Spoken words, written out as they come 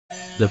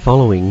The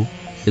following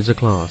is a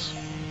class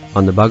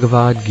on the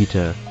Bhagavad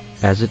Gita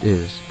as it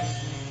is,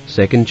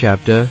 second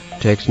chapter,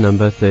 text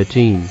number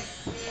 13,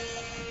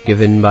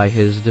 given by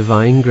His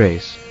Divine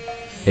Grace,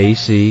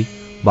 A.C.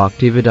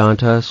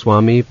 Bhaktivedanta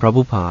Swami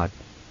Prabhupada,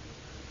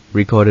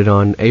 recorded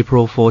on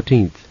April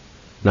 14th,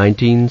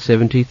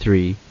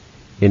 1973,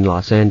 in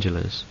Los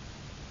Angeles.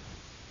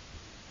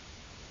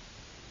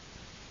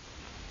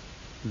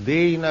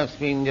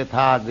 Deinasmin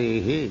yatha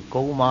dehe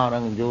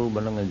kaumarang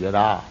jovanang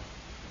jara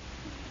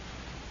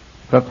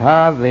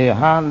tatha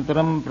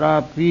dehantaram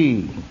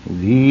prapi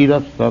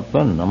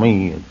dhirastata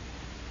namayat.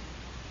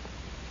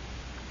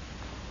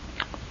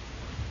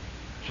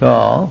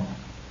 So,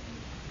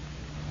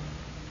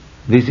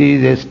 this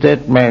is a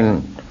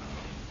statement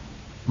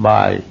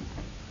by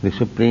the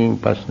Supreme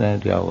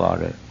Personality of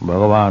Godhead,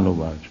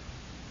 Bhagavan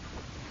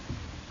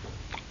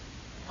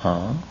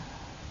Uvacha.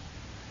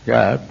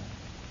 That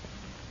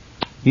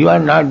you are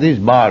not this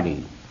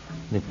body.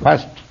 The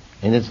first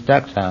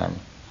instruction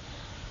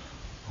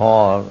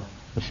for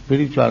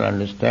spiritual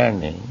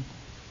understanding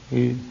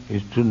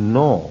is to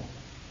know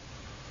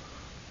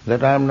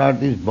that I am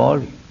not this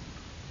body.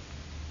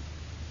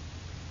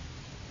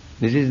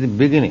 This is the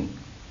beginning.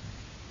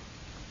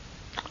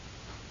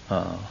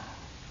 The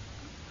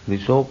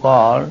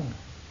so-called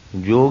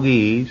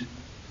yogis,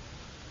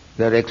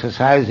 they are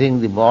exercising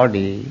the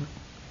body,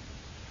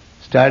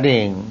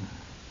 studying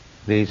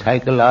the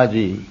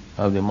psychology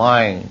of the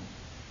mind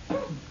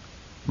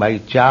by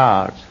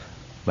charts,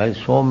 by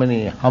so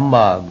many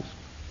humbugs.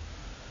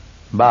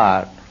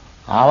 But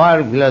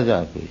our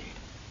philosophy,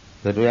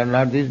 that we are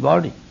not this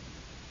body.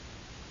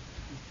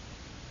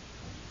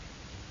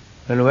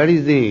 And what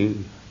is the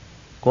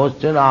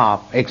question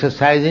of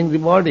exercising the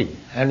body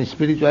and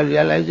spiritual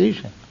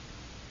realization?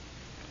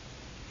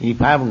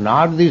 If I am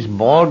not this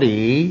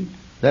body,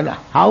 then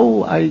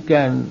how I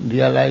can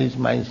realize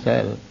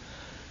myself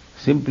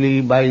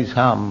simply by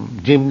some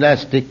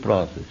gymnastic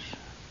process?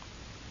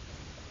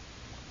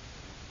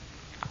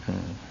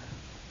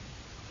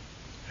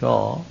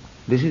 So,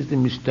 this is the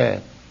mistake.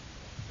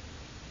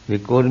 The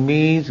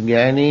Kurmis,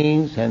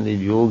 Jnanis and the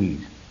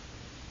Yogis.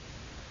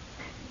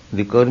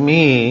 The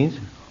Kurmis,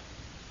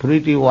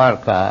 pretty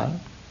worker,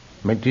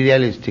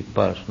 materialistic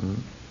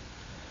person,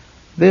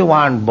 they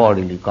want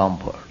bodily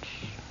comforts.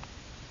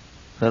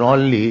 Their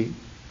only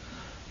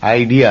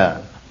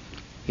idea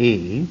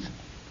is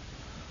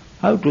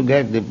how to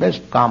get the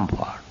best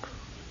comfort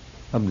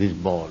of this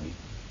body.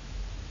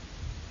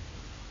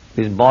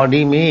 This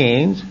body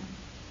means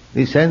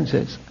the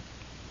senses.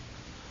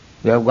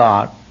 We have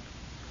got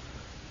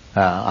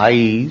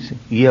eyes,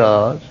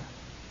 ears,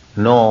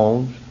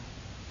 nose,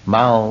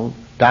 mouth,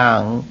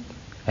 tongue,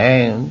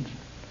 hands,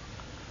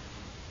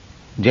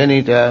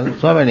 genitals,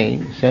 so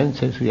many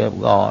senses we have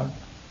got.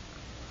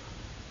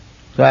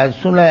 So as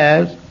soon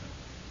as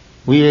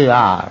we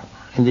are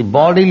in the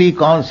bodily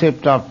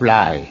concept of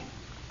life,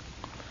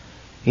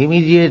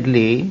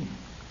 immediately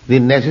the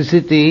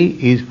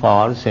necessity is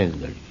for sense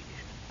gratification.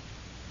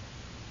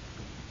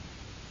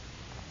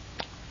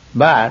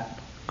 But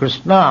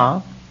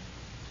Krishna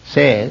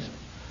says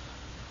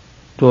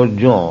to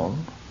Arjuna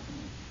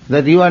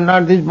that you are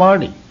not this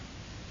body.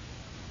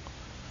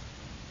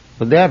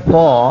 So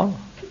therefore,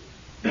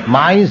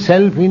 my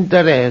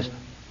self-interest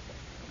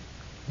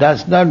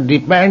does not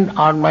depend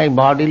on my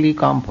bodily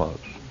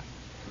comforts.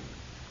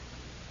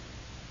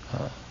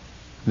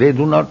 They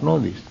do not know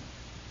this.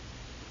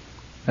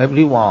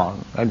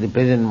 Everyone at the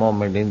present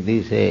moment in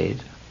this age,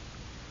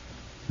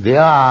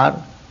 their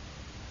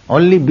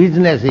only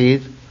business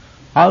is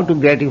how to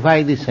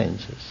gratify the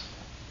senses.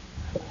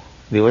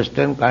 The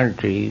Western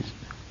countries,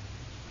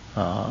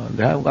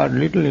 they have got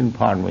little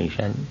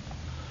information,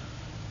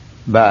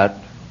 but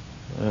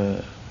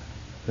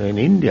in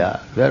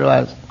India there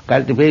was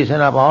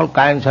cultivation of all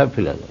kinds of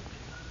philosophy.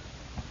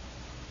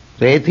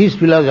 The atheist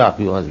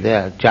philosophy was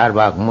there.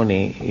 Charvak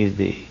Muni is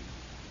the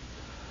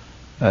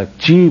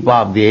chief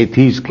of the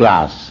atheist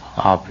class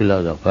of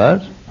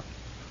philosophers.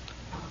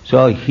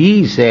 So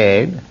he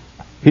said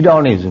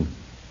hedonism.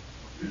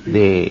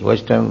 The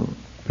Western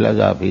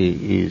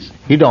philosophy is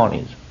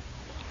hedonism.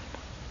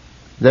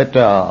 That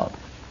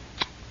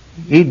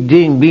eat,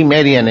 drink, be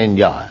merry and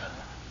enjoy.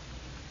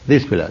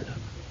 This philosophy.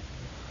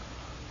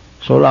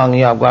 So long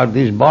you have got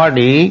this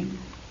body,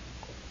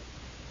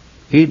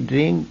 eat,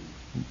 drink,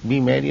 be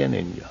merry and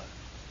enjoy.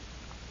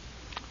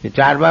 The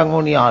Charvak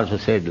Muni also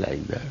said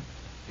like that.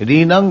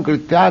 Rinam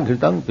kritya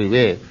ghritam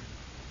pivet.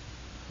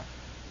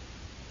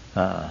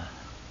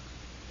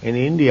 In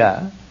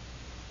India,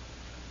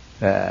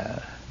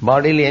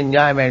 bodily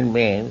enjoyment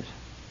means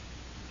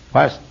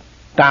first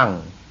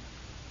tongue's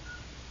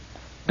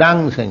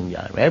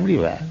enjoyment,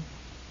 everywhere,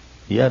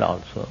 here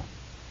also.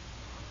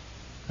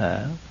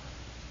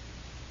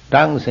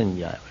 Tongue's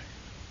enjoyment.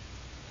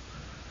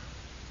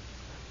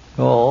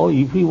 So,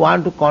 if we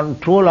want to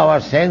control our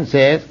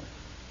senses,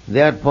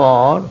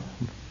 therefore,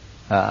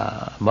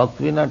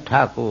 Bhaktivedanta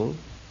Thakur,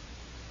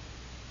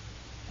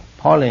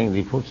 following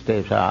the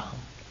footsteps of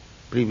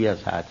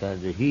previous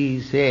Acharya, he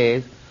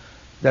says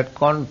that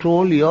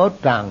control your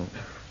tongue.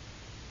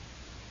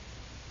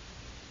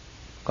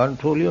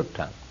 Control your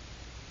tongue.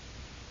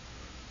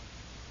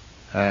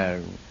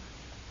 And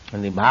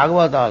in the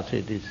Bhagavata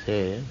it is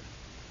said,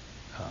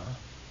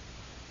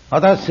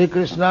 Atha Sri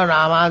Krishna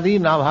namadi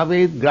na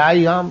bhavet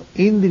grahyam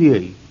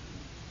indriyai.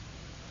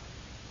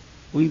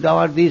 With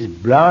our these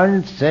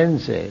blunt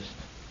senses,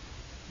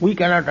 we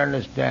cannot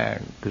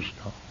understand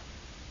Krishna.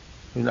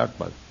 It is not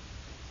possible.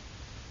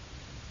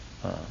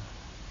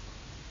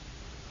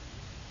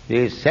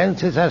 These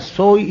senses are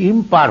so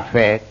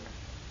imperfect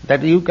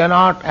that you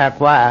cannot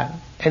acquire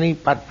any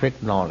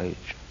perfect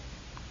knowledge,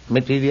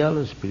 material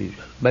or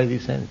spiritual, by the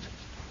senses.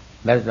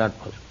 That is not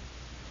possible.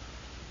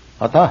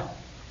 Atha,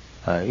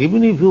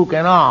 even if you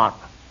cannot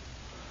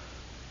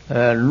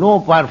know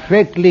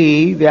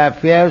perfectly the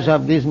affairs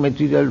of this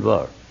material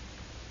world,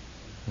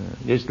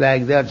 just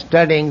like they are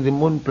studying the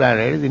moon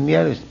planet, the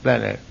nearest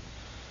planet.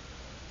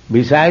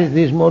 Besides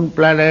this moon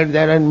planet,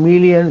 there are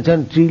millions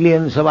and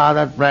trillions of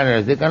other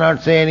planets. They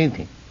cannot say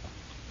anything.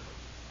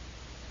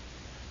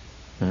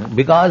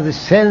 Because the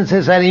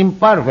senses are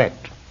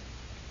imperfect.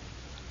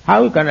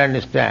 How you can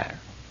understand?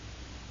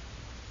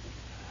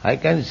 I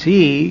can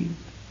see,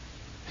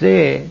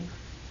 say,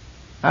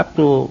 up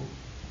to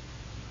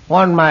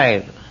 1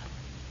 mile.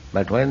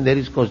 But when there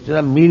is question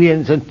of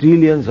millions and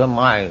trillions of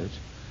miles,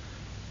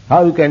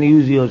 how you can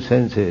use your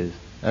senses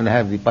and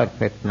have the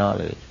perfect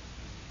knowledge?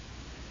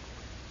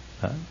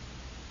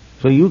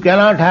 So you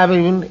cannot have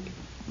even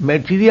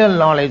material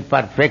knowledge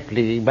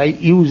perfectly by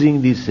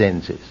using these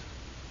senses.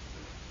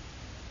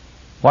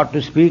 What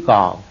to speak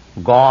of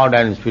God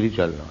and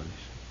spiritual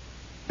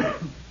knowledge?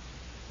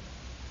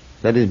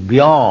 That is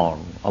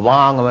beyond,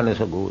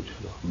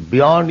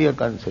 beyond your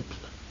conception.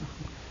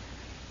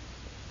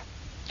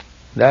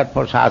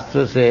 Therefore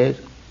Shastra says,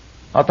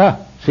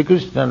 Atha Sri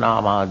Krishna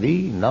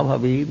namadi na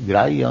bhavet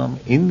grahyam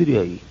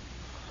indriyai.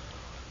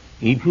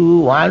 If you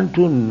want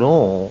to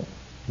know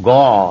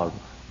God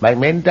by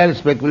mental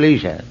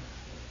speculation,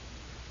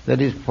 that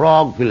is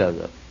frog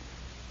philosophy.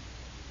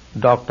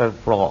 Dr.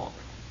 Frog,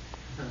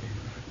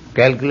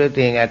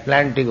 calculating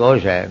Atlantic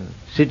Ocean,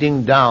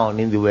 sitting down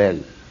in the well.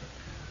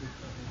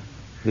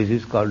 This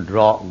is called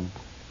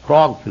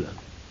frog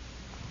philosophy.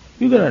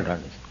 You cannot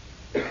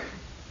understand.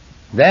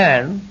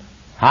 Then,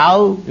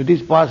 how it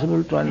is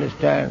possible to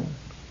understand?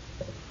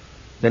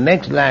 The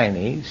next line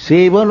is,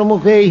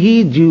 Sevanamukhe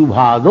hi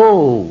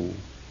jivbhado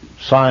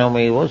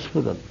sayameva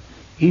spurat.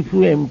 If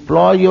you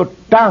employ your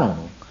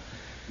tongue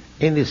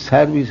in the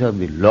service of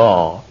the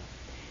Lord,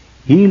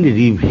 He will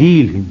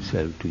reveal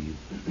Himself to you.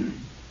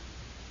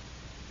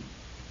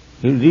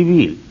 He will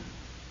reveal.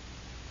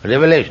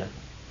 Revelation.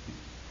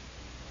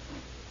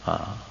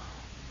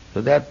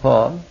 So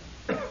therefore,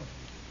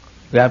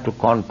 we have to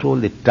control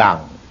the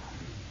tongue.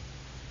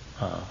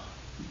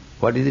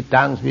 What is the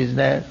tongue's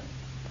business?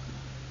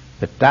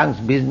 The tongue's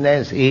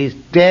business is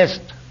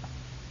taste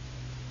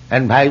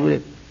and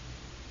vibrate.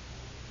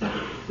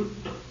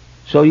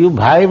 So you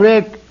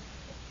vibrate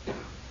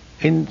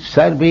in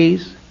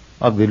service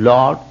of the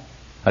Lord,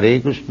 Hare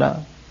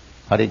Krishna.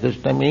 Hare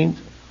Krishna means,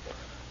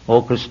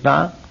 O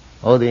Krishna,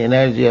 O the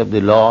energy of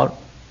the Lord,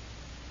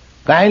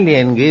 kindly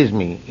engage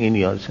me in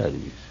your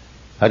service.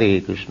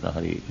 Hare Krishna,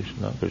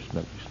 Krishna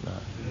Krishna.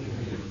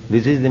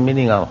 This is the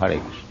meaning of Hare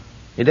Krishna.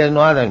 It has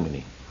no other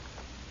meaning.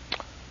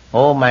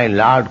 O my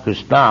Lord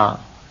Krishna,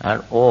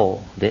 and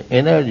O the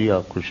energy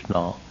of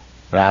Krishna,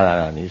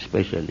 Radharani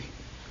especially,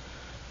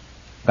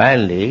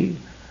 kindly,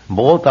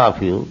 both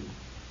of you,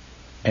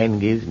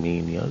 engage me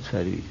in your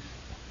service.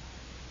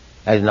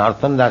 As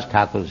Narottam Das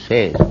Thakur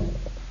says,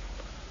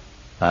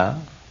 Ha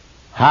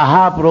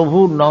ha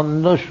Prabhu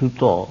Nanda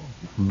Suto,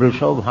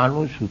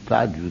 Vrishabhanu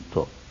Suta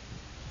Juto.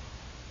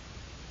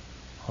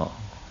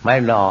 My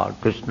Lord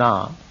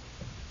Krishna,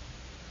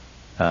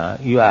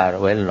 you are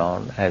well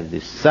known as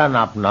the son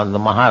of Nanda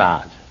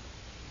Maharaj.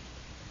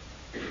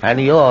 And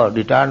your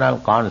eternal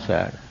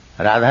consort,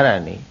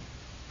 Radharani,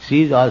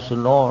 she is also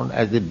known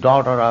as the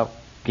daughter of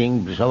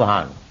King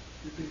Vrishabhanu.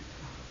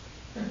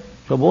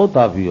 So both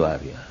of you are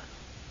here.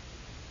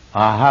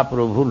 Aha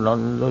Prabhu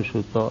Nanda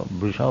Suta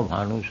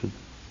Vrishabhanu Suta.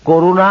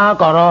 Karuna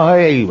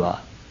Karahaiva.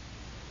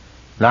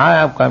 Now I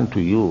have come to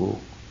you.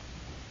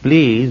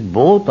 Please,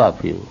 both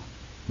of you,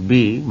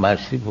 be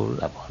merciful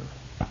upon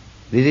me.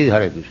 This is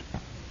Hare Krishna.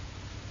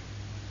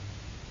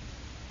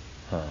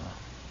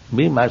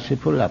 Be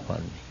merciful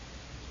upon me.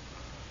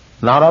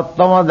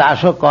 Narottama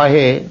Dasa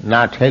kahe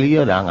na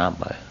theliyo ranga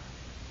paye.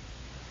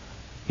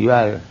 You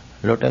are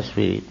lotus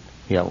feet,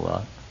 you have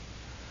got.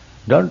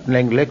 Don't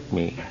neglect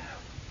me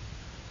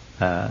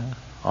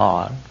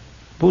or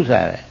push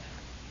away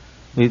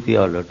with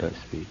your lotus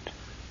feet.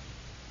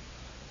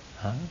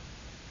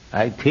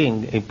 I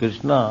think if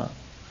Krishna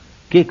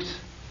kicks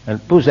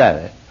and push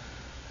away,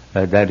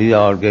 that is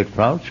our great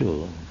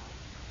fortune.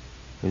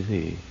 You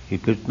see,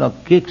 if Krishna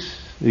kicks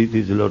with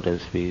his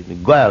lotus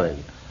feet, go away,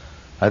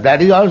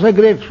 that is also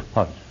great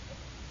fortune.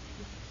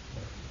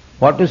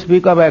 What to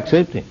speak of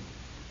accepting?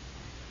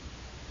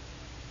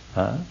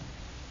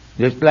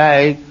 Just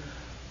like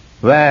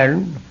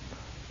when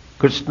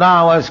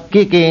Krishna was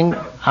kicking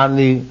on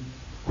the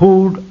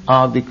hood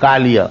of the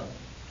Kaliya,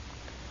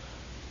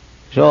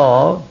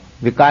 So,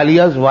 the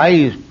Kaliya's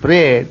wife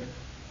prayed,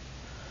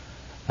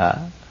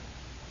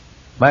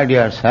 my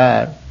dear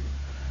sir,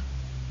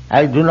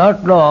 I do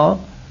not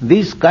know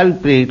this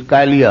culprit,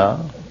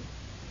 Kaliya,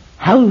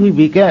 how he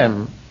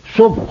became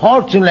so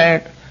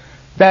fortunate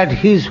that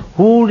his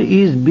hood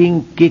is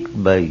being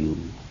kicked by you.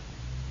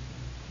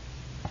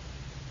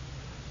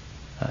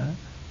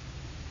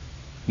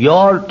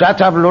 Your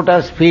touch of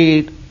lotus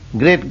feet,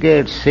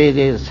 great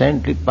sages,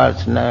 saintly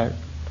personal,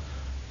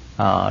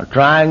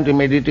 trying to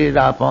meditate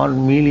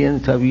upon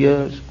millions of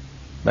years,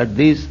 but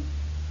this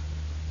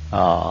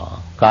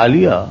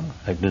Kaliya,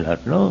 I do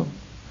not know,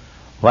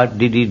 what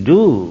did he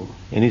do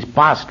in his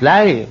past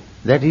life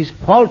that he is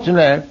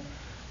fortunate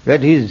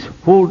that his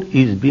food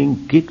is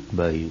being kicked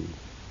by you.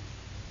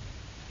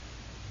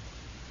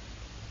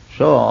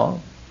 So,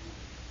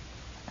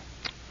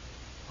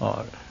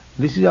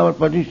 this is our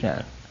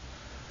position,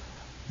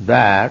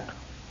 that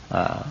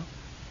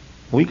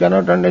we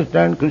cannot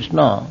understand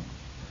Krishna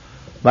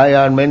by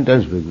our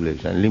mental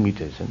speculation,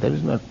 limitation. That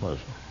is not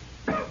possible.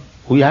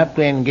 We have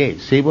to engage.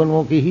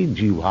 Sevanmukhi hi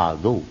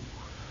jivhado.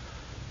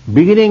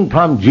 Beginning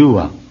from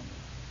jiva,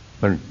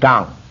 and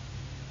tongue.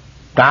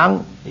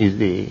 Tongue is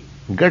the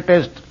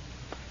greatest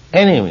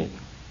enemy,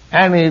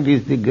 and it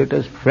is the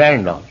greatest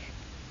friend also.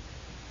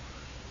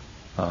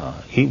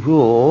 If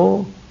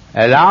you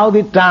allow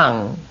the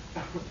tongue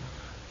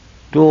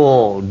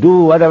to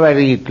do whatever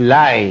it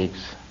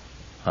likes,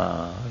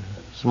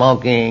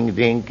 smoking,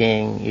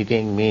 drinking,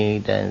 eating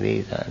meat and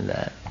this and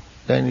that,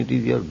 then it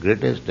is your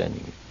greatest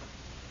enemy.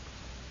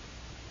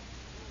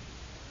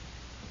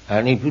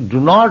 And if you do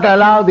not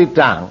allow the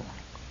tongue,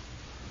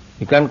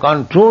 you can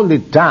control the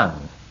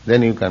tongue,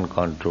 then you can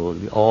control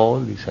all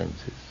the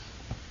senses.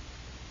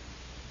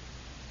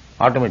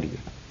 Automatically.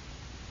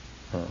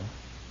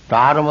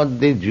 तार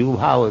मध्य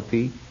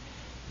जीवभावती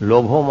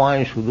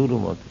लोभमय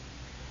सुदूरमति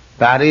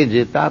तारे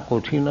जेता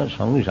कठिन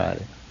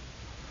संसारे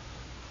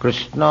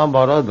कृष्ण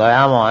बर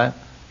दयामय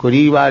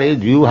करिबारे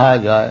जीवा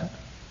जाय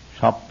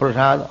सब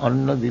प्रसाद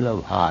अन्न दिल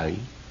भाई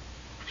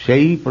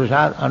सही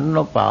प्रसाद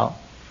अन्न पाओ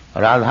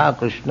राधा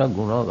कृष्ण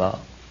गुण गाओ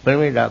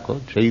प्रेमे डाको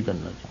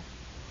चैतन्य.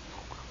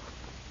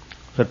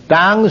 So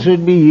tongue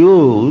should be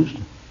used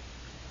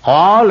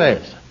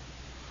always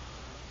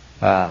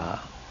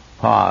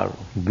for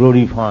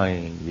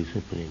glorifying the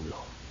Supreme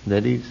Lord.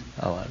 That is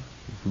our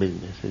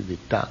business, is the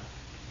tongue.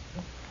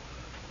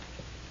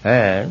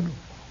 And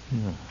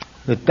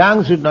the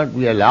tongue should not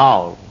be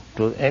allowed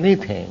to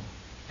anything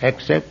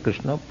except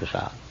Krishna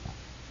Prasad.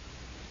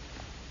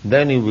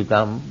 Then you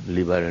become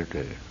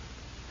liberated,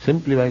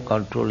 simply by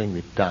controlling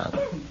the tongue.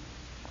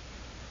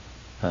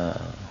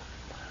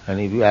 And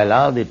if you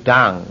allow the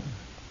tongue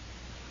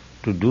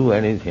to do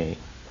anything,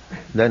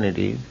 then it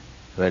is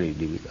very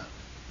difficult.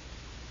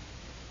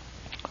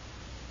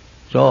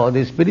 So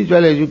the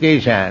spiritual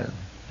education,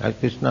 as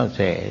Krishna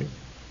says,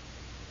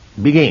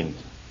 begins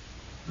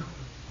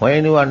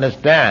when you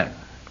understand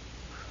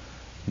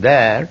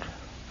that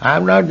I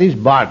am not this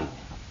body,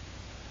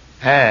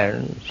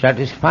 and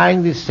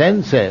satisfying the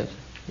senses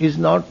is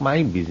not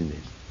my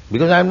business,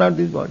 because I am not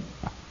this body.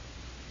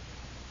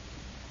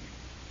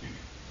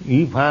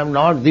 If I am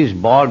not this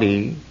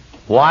body,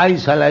 why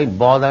shall I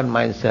bother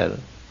myself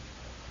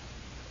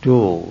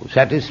to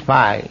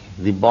satisfy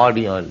the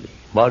body only?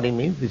 Body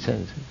means the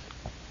senses.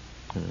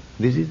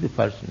 This is the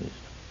first mission.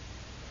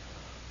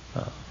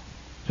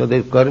 So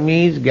the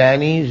karmis,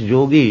 jnanis,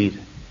 yogis,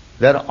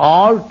 they are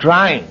all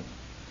trying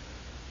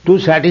to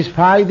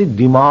satisfy the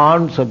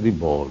demands of the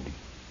body.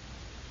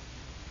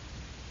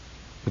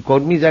 The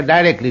karmis are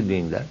directly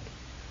doing that.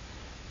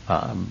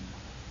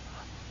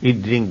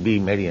 Eat, drink, be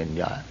merry,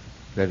 enjoy.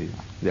 That is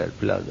their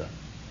philosophy.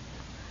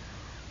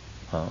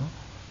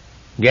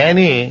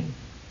 Jnani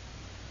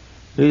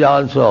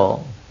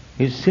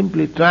is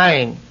simply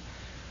trying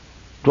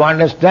to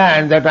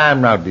understand that I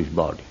am not this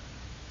body.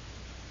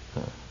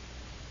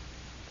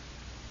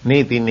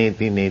 Neti,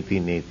 neti,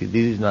 neti, neti.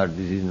 This is not,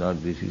 this is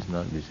not, this is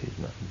not, this is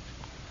not.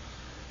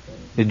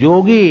 The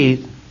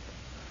yogis,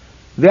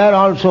 they are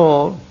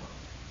also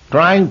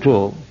trying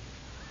to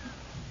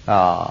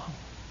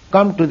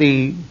come to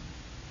the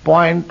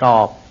point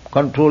of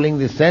controlling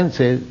the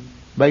senses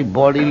by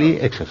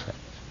bodily exercise.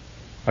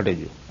 What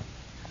is it?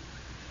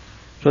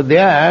 So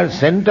their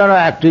center of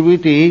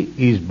activity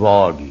is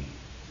body.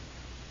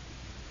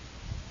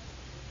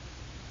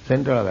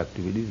 Center of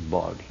activity is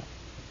body.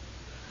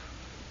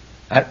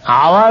 And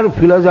our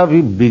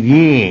philosophy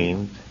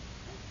begins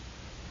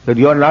that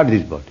you are not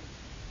this body.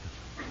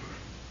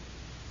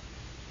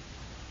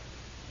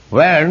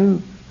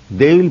 When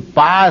they will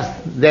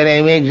pass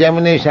their MA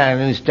examination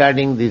in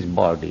studying this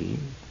body,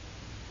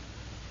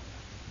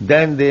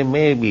 then they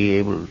may be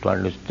able to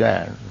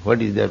understand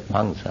what is their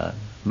function.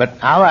 But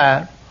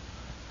our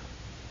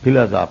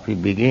philosophy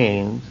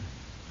begins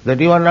that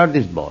you are not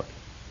this body.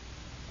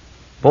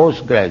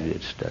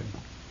 Postgraduate study.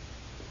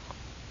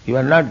 You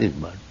are not this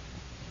body.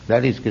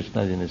 That is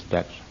Krishna's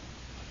instruction.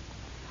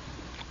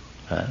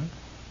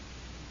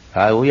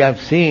 We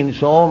have seen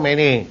so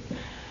many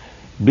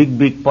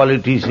big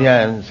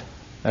politicians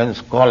and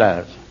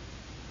scholars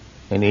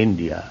in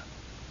India,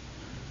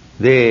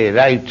 they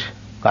write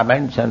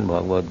comments on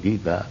Bhagavad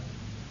Gita,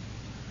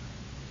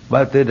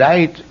 but they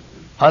write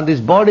on this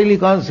bodily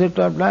concept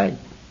of life.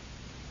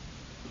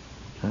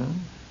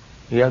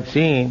 You have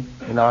seen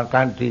in our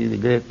country the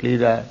great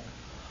leader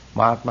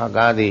Mahatma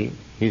Gandhi,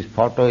 his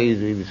photo is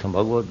with some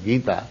Bhagavad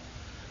Gita.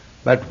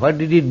 But what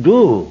did he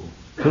do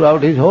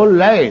throughout his whole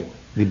life?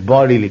 The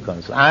bodily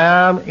concept.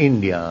 I am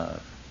Indian.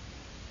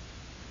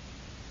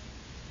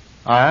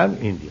 I am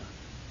Indian.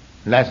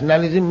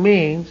 Nationalism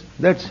means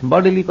that's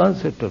bodily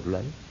concept of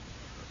life.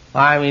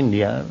 I am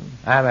Indian,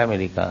 I am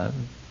American,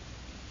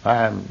 I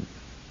am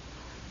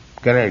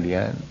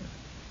Canadian.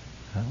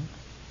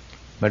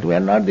 But we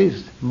are not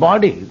this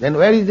body. Then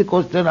where is the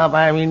question of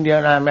I am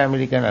Indian, I am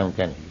American, I am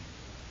Canadian?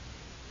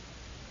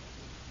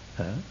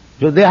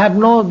 So they have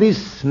no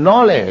this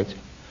knowledge,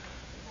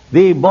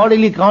 the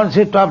bodily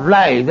concept of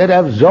life, they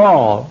are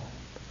absorbed,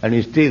 and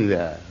is still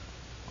the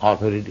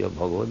authority of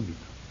Bhagavad Gita.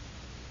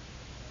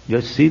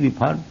 Just see the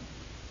fun.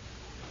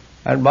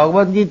 And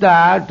Bhagavad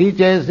Gita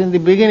teaches in the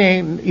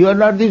beginning, you are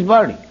not this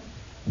body.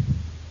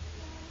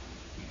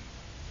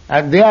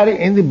 And they are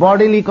in the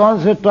bodily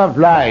concept of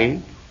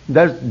life,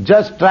 that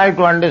just try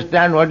to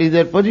understand what is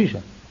their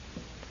position.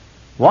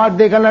 What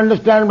they can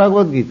understand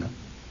Bhagavad Gita.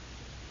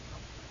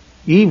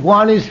 If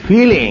one is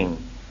feeling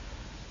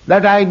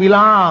that I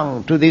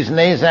belong to this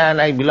nation,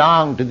 I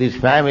belong to this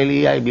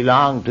family, I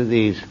belong to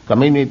this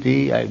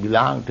community, I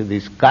belong to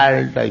this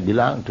cult, I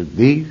belong to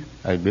this,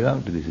 I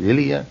belong to this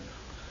religion,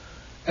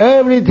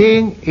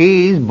 everything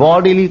is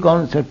bodily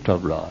concept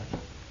of life.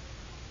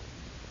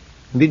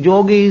 The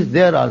yogis,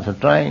 they are also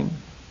trying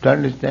to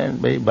understand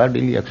by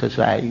bodily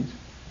exercise.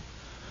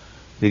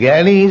 The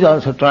Jnani is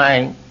also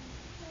trying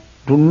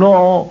to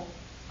know,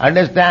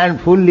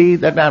 understand fully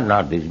that I am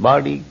not this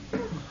body.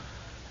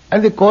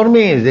 And the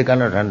Kurmis, they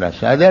cannot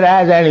understand. They are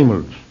as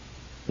animals.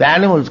 The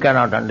animals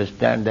cannot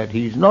understand that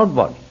he is not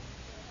body.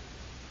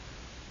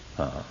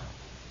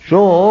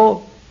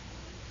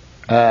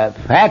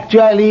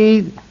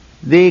 Factually,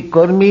 the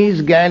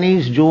Kurmis,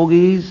 Jnanis,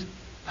 Yogis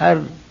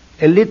are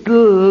a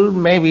little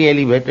maybe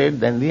elevated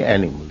than the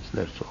animals,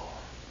 that's all.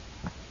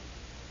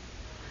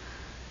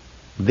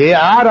 They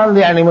are on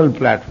the animal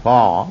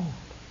platform,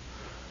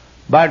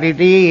 but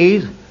it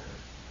is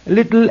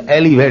little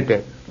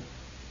elevated.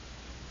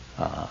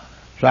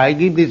 So I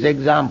give this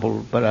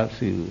example, perhaps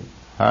you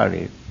heard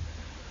it,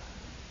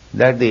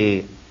 that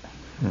the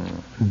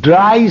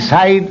dry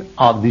side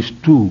of the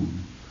stool.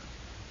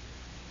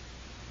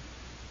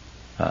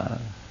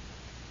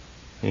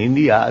 In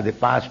India, they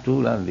pass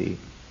stool on the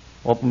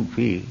open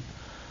field.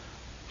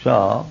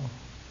 So,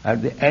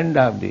 at the end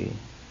of the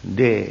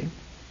day,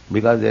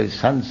 because there is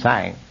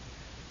sunshine,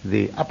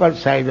 the upper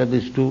side of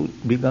the stool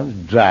becomes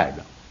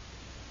dried.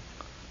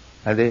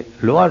 And the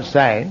lower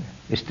side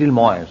is still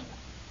moist.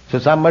 So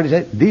somebody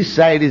says, this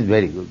side is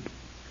very good.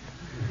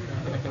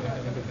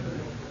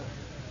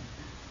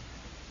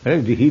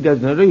 He does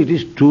not know, it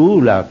is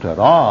stool after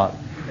all.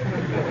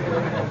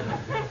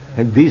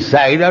 And this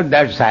side or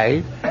that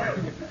side.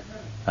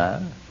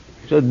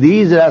 So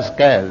these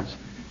rascals,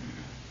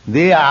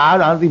 they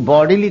are on the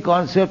bodily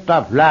concept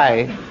of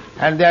life,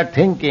 and they are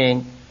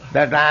thinking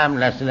that I am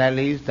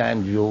nationalist, I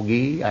am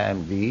yogi, I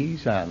am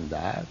this, I am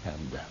that, I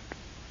am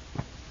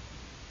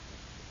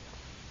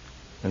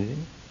that.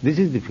 This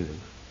is the philosophy.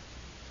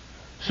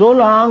 So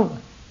long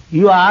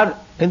you are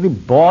in the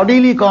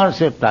bodily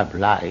concept of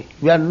life,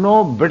 you are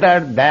no better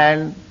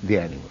than the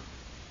animal.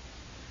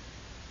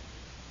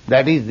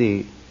 That is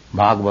the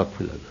Bhagavad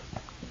philosophy.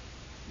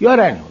 You are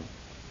animal.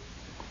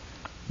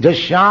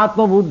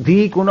 Jasyatma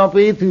buddhi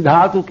kunape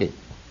tridhatuke.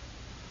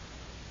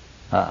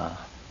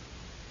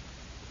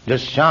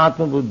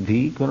 Jasyatma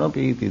buddhi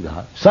kunape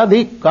tridhatuke.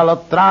 Sadhik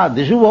kalatra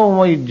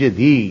dishubhoma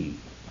ijjati.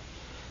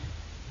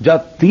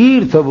 Jat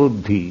tirtha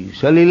buddhi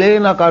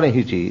salilena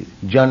karhichit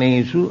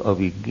janeshu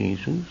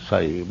avigneshu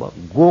saeva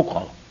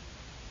gokala.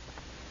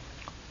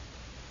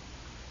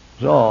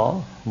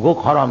 So,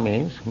 gokhara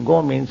means,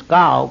 go means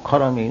cow,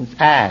 khara means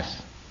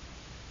ass,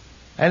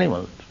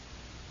 animals.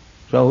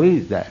 So who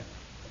is that?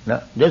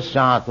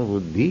 Jasyatma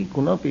buddhi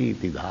kunapi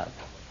tridhatu.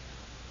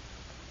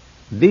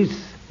 This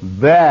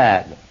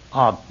bag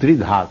of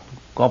tridhatu,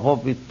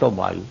 kapha, pitta,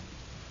 vayu,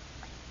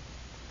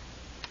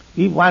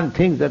 if one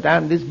thinks that I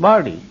am this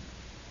body,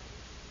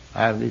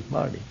 I am this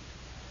body.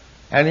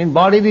 And in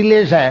body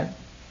relation,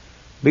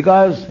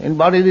 because in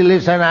body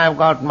relation I have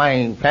got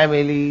my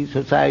family,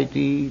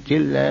 society,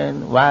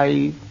 children,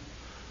 wife,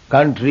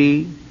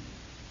 country,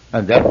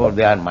 and therefore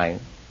they are mine.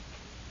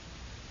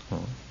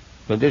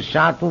 So this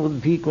Shatma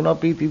Buddhi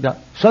Kunapi Tidha.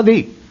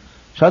 Sadhi.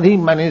 Sadhi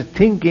means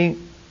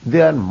thinking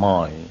they are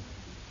mine.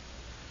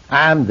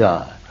 I am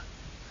that.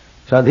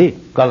 Sadhi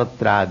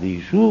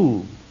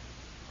Kalatradishu.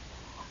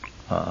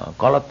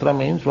 Kalatra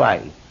means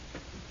wife.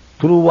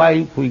 Through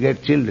wife we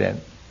get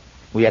children,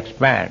 we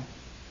expand.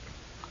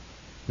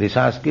 The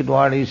Sanskrit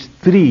word is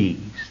Stri.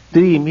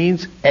 Stri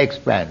means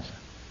expansion.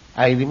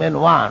 I remain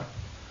one.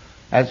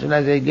 As soon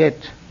as I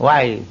get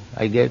wife,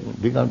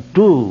 become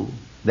two,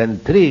 then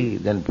 3,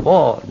 then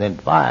 4, then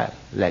 5,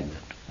 like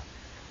that.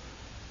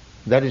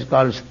 That is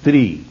called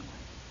Stri.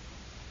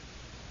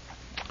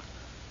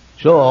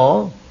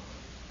 So,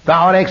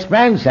 our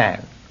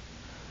expansion,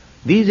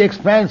 these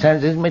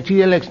expansions, this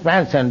material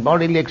expansion,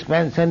 bodily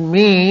expansion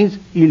means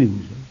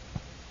illusion.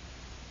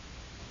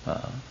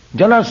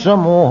 Janasya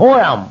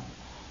mohoyam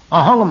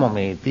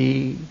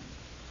ahangamameti.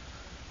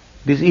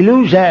 This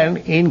illusion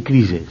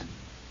increases.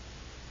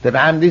 That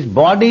I am this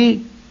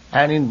body,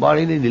 and in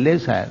bodily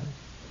relation,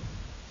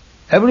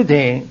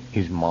 everything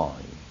is mine.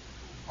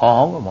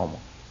 Ahangamama.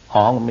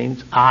 Aham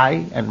means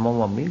I, and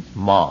mama means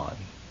mine.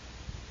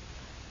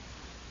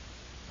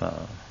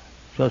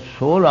 So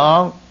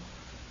long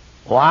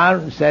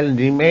one shall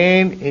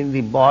remain in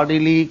the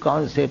bodily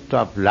concept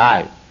of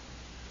life,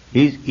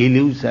 his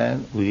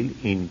illusion will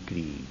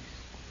increase.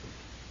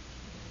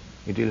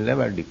 It will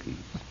never decrease.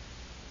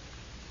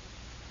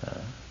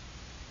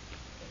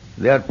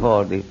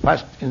 Therefore, the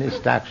first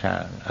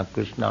instruction of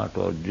Krishna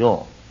to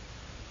Arjuna,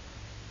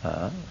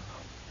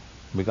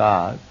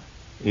 because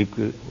if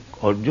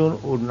Arjuna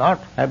would not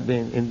have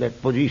been in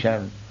that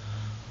position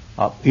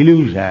of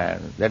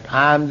illusion, that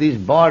I am this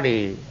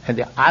body, and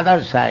the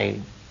other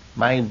side,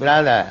 my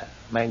brother,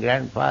 my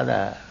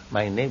grandfather,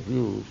 my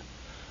nephews,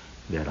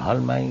 they are all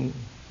my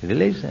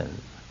relations.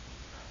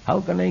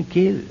 How can I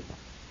kill?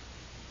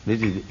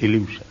 This is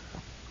illusion.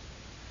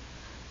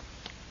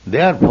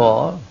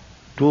 Therefore,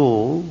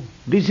 to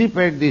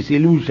dissipate this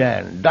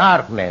illusion,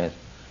 darkness,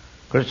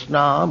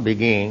 Krishna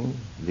begins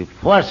the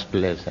first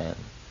lesson,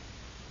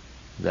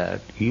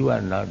 that you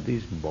are not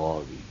this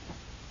body.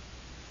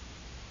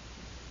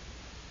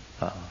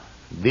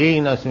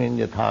 Dehinasmin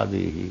yatha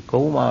dehi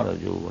kaumara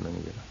jovanam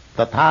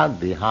tatha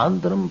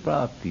dehantaram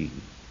prapti.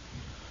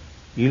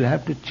 You'll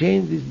have to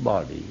change this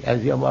body,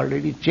 as you have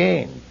already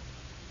changed.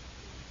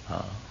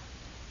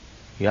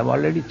 You have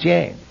already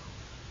changed.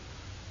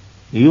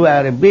 You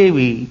are a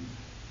baby,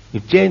 you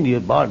change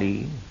your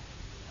body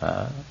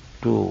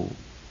to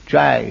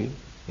child,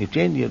 you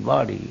change your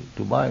body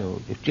to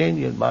boyhood, you change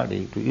your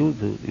body to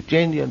youthhood, you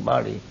change your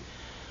body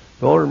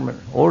to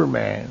old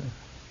man.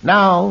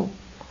 Now,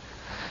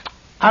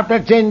 after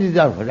changes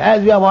of it,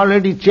 as you have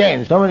already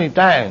changed so many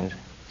times,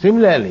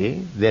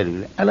 similarly, there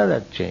will be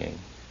another change.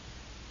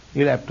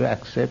 You'll have to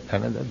accept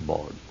another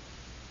body.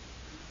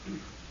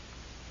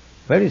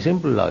 Very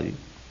simple logic.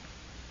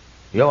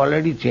 You have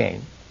already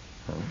changed.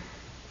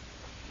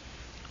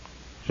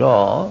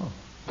 So,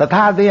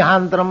 tatha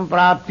dehantaram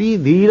prapti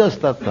dhiras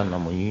tattva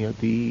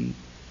namayati.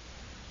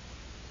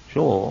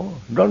 So,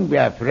 don't be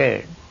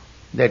afraid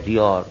that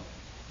your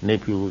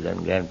nephews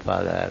and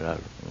grandfather or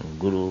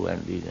guru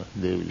and these,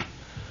 they will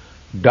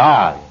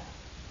die.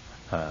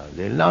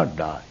 They will not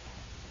die.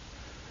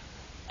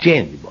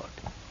 Change the body.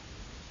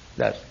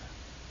 That's it.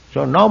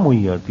 So,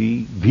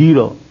 namayati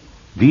dhira.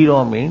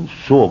 Dhira means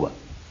sober,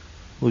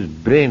 whose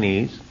brain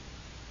is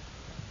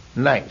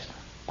nice,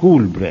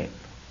 cool brain.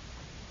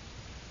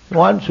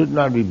 One should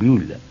not be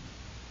bewildered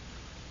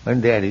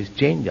when there is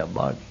change of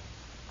body.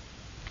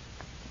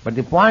 But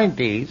the point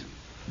is,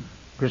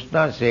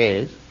 Krishna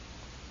says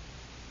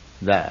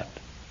that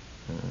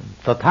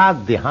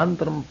tatha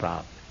dehantaram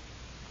prapti,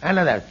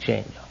 another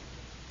change.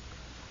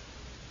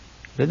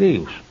 That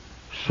is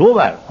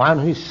sober, one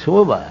who is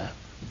sober,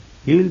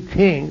 he will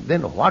think,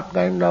 then what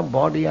kind of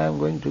body I am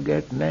going to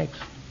get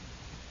next?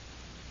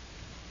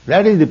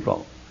 That is the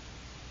problem.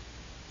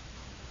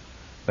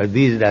 But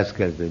these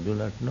rascals, they do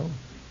not know.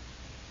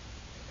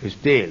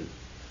 Still,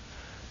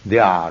 they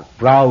are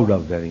proud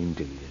of their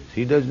intelligence.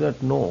 He does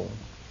not know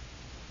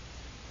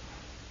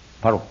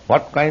for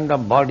what kind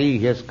of body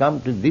he has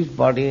come to this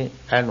body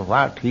and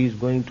what he is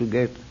going to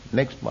get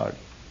next body.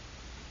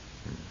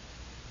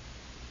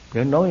 They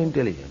have no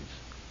intelligence.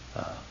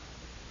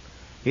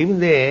 Even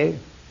they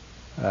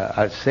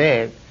are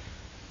said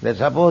that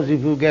suppose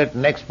if you get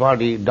next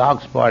body,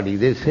 dog's body,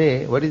 they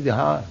say, what is the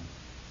harm?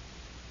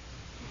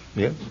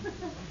 Yes?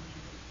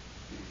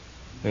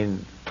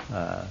 In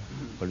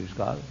what is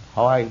called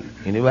Hawaii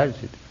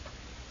University,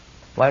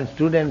 one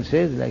student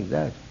says like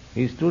that.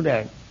 His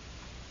student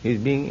is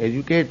being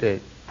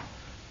educated,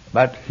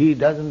 but he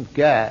doesn't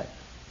care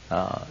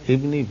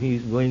even if he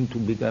is going to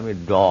become a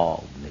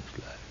dog next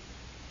life.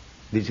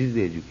 This is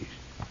the education.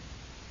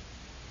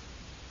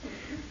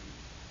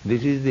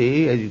 This is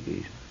the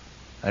education,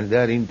 and they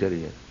are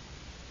intelligent.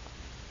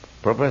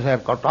 Professor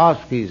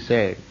Kotowski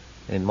said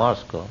in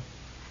Moscow,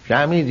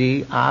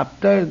 Swamiji,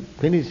 after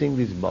finishing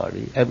this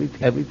body,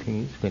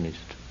 everything is finished.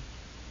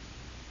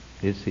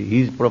 You see,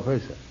 he is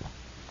professor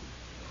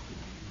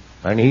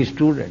and he is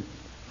student.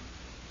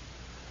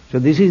 So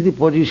this is the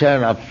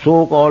position of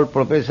so-called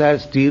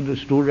professors,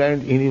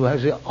 student,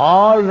 university,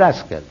 all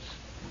rascals.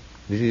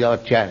 This is our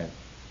challenge.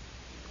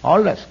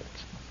 All rascals.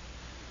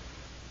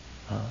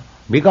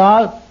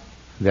 Because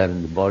they are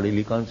in the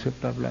bodily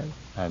concept of life.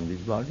 I am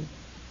this body.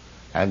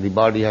 And the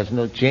body has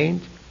no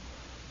change.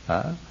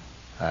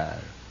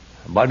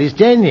 Body is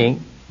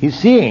changing. He is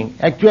seeing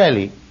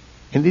actually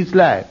in this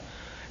life.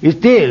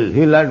 Still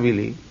he will not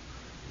believe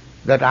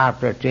that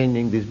after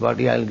changing this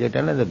body I will get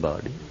another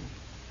body.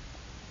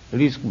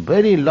 It is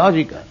very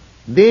logical.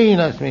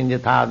 Dehinasmin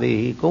yatha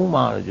dehi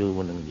kaumara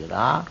juvanam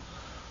jara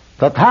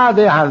tatha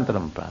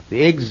dehantaram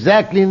prapti.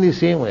 Exactly in the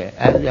same way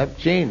as you have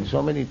changed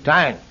so many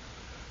times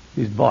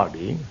this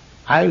body,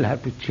 I will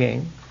have to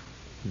change.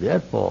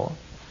 Therefore,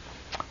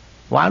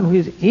 one who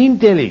is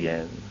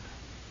intelligent,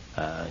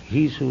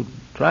 he should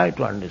try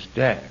to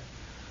understand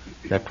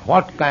that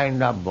what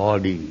kind of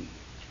body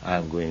I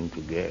am going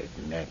to get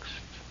next.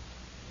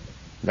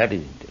 That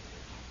is intelligence.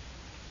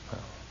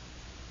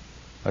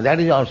 That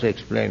is also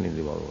explained in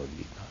the Bhagavad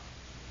Gita.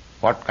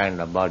 What kind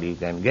of body you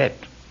can get.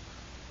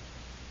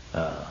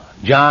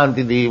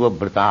 Janti deva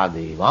brata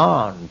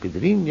devan,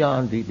 pitrim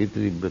janti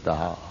pitri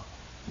brata,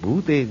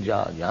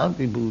 bhuteja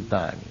janti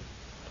bhutani.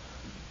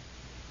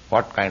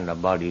 What kind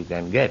of body you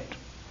can get.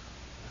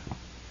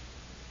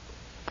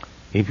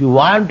 If you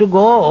want to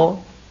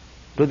go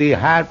to the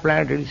higher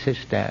planetary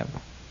system,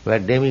 where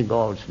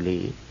demigods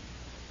live,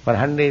 for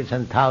hundreds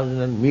and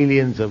thousands and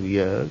millions of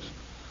years,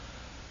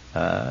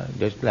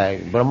 just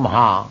like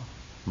Brahma.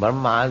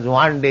 Brahma's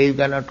one day you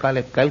cannot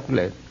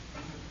calculate.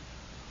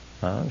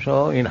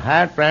 So in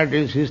higher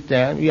planetary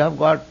system, you have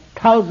got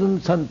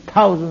thousands and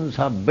thousands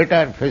of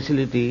better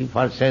facility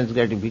for sense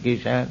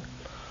gratification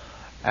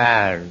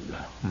and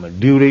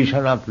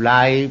duration of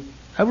life,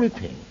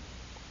 everything.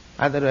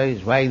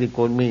 Otherwise, why the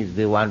Kurmis,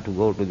 they want to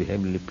go to the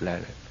heavenly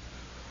planet?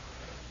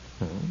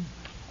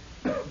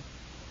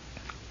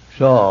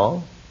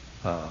 So,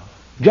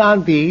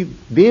 Janti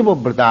Deva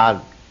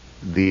Brata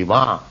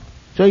Deva.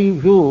 So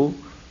if you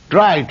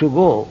try to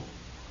go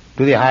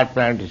to the higher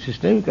planetary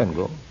system, you can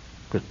go.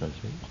 Krishna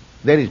says.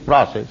 There is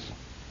process.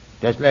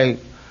 Just like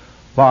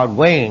for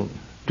going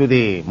to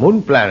the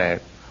moon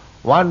planet,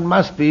 one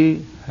must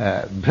be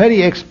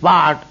very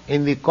expert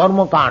in the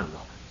karma kanda,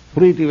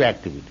 fruitive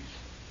activities.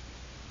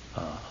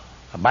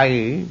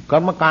 By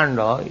karma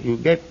kanda, you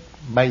get,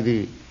 by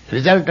the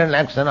resultant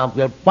action of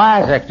your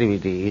pious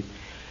activities,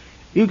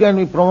 you can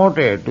be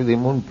promoted to the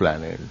moon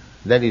planet.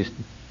 That is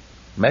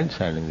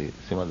mentioned in the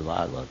Srimad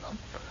Bhagavatam.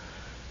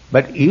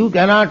 But you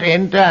cannot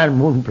enter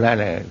moon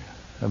planet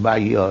by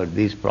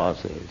this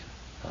process.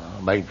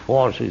 By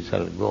force we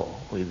shall go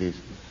with this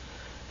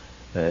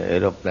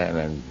aeroplane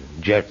and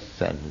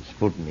jets and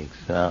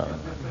Sputniks.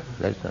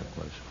 That's not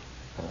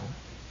possible.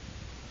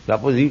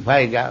 Suppose if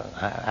I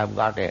have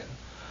got a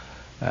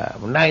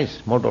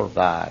nice motor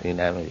car in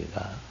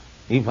America,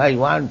 if I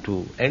want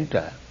to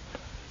enter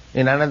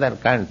in another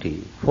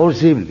country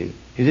forcibly,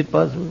 is it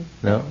possible?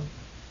 No.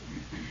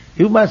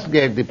 You must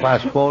get the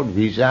passport,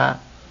 visa,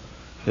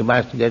 you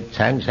must get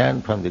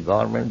sanction from the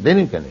government, then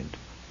you can enter.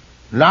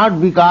 Not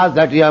because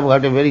that you have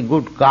got a very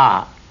good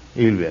car,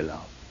 you will be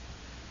allowed.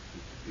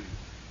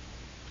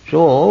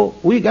 So,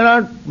 we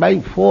cannot by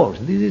force.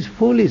 This is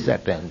foolish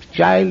attempt,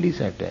 childish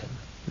attempt.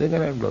 They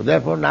cannot go.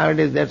 Therefore,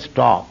 nowadays they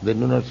stop, they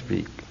do not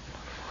speak.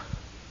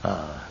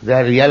 They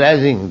are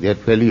realizing their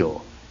failure.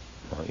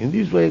 In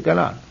this way, you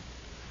cannot.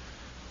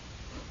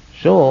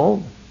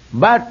 So,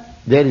 but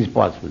there is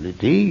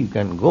possibility, you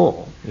can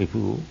go. If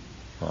you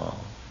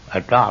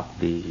adopt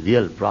the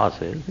real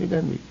process, you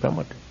can be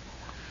promoted.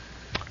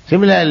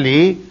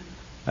 Similarly,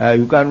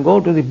 you can go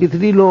to the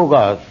Pitri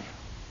Lokas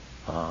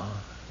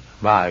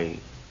by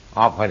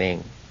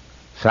offering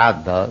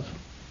sraddhas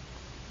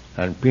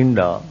and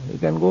pinda. You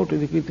can go to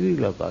the Pitri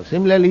Lokas.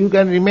 Similarly, you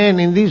can remain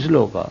in this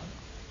loka,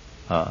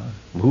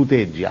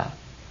 bhuteja.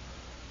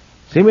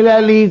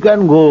 Similarly, you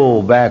can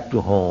go back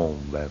to home,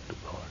 back to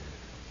God.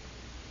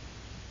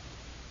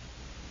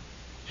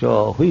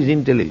 So, who is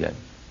intelligent?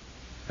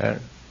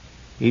 And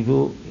if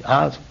you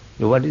ask,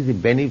 what is the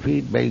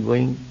benefit by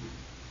going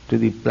to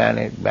the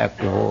planet, back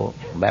to home,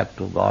 back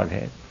to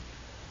Godhead?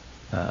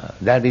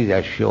 That is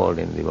assured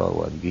in the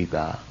Bhagavad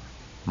Gita.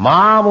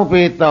 Mam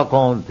upeta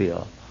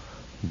kauntya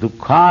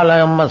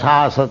dukkhalayam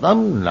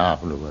asasatam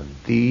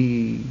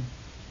napnuvanti.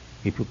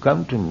 If you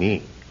come to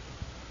me,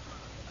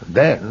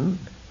 then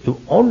you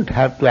won't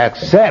have to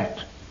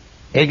accept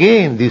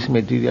again this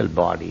material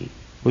body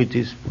which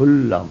is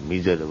full of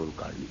miserable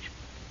condition.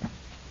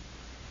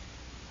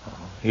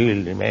 You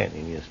will remain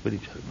in your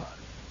spiritual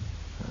body.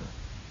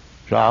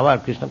 So our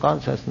Krishna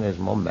consciousness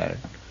movement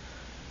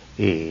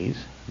is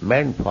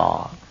meant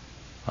for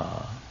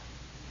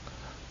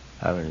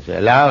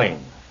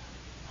allowing,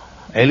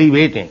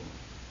 elevating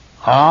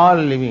all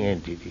living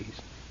entities.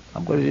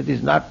 Of course it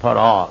is not for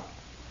all.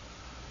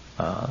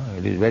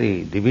 It is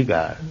very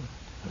difficult.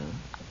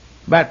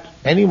 But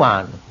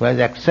anyone who has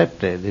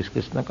accepted this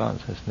Krishna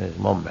consciousness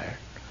movement,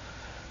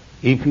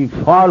 if he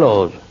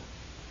follows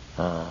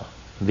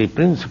the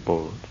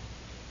principles,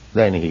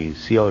 then he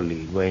is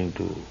surely going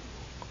to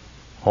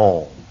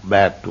home,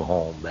 back to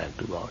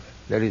God.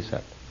 That is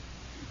that.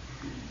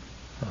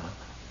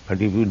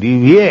 But if you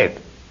deviate,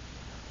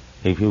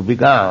 if you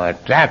become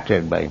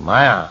attracted by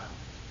Maya,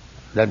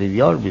 that is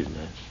your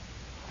business.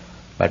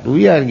 But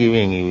we are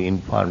giving you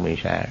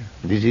information.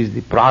 This is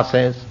the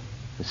process,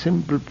 the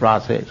simple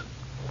process.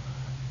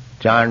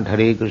 Chant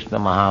Hare Krishna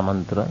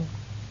Mahamantra,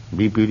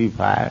 be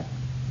purified,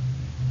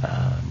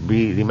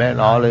 remain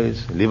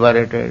always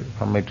liberated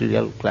from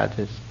material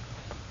clutches.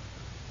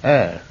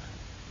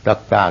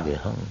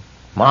 Taktadeham,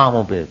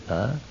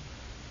 mamupeta,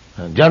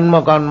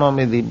 janma karma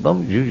me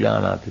dibbam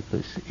jujanati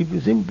Krishna. If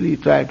you simply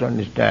try to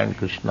understand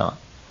Krishna,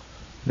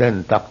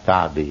 then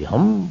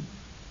taktadeham,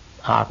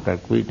 after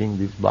quitting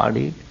this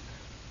body,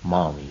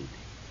 mamiti,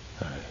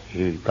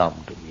 he will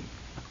come to me.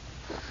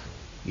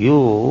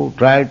 You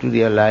try to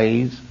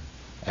realize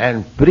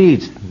and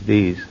preach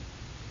this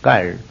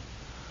cult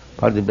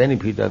for the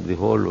benefit of the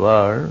whole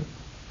world,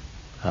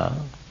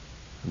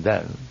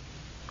 then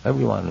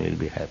everyone will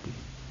be happy.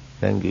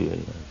 Thank you very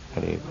much.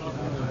 Hare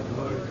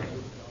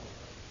Krishna.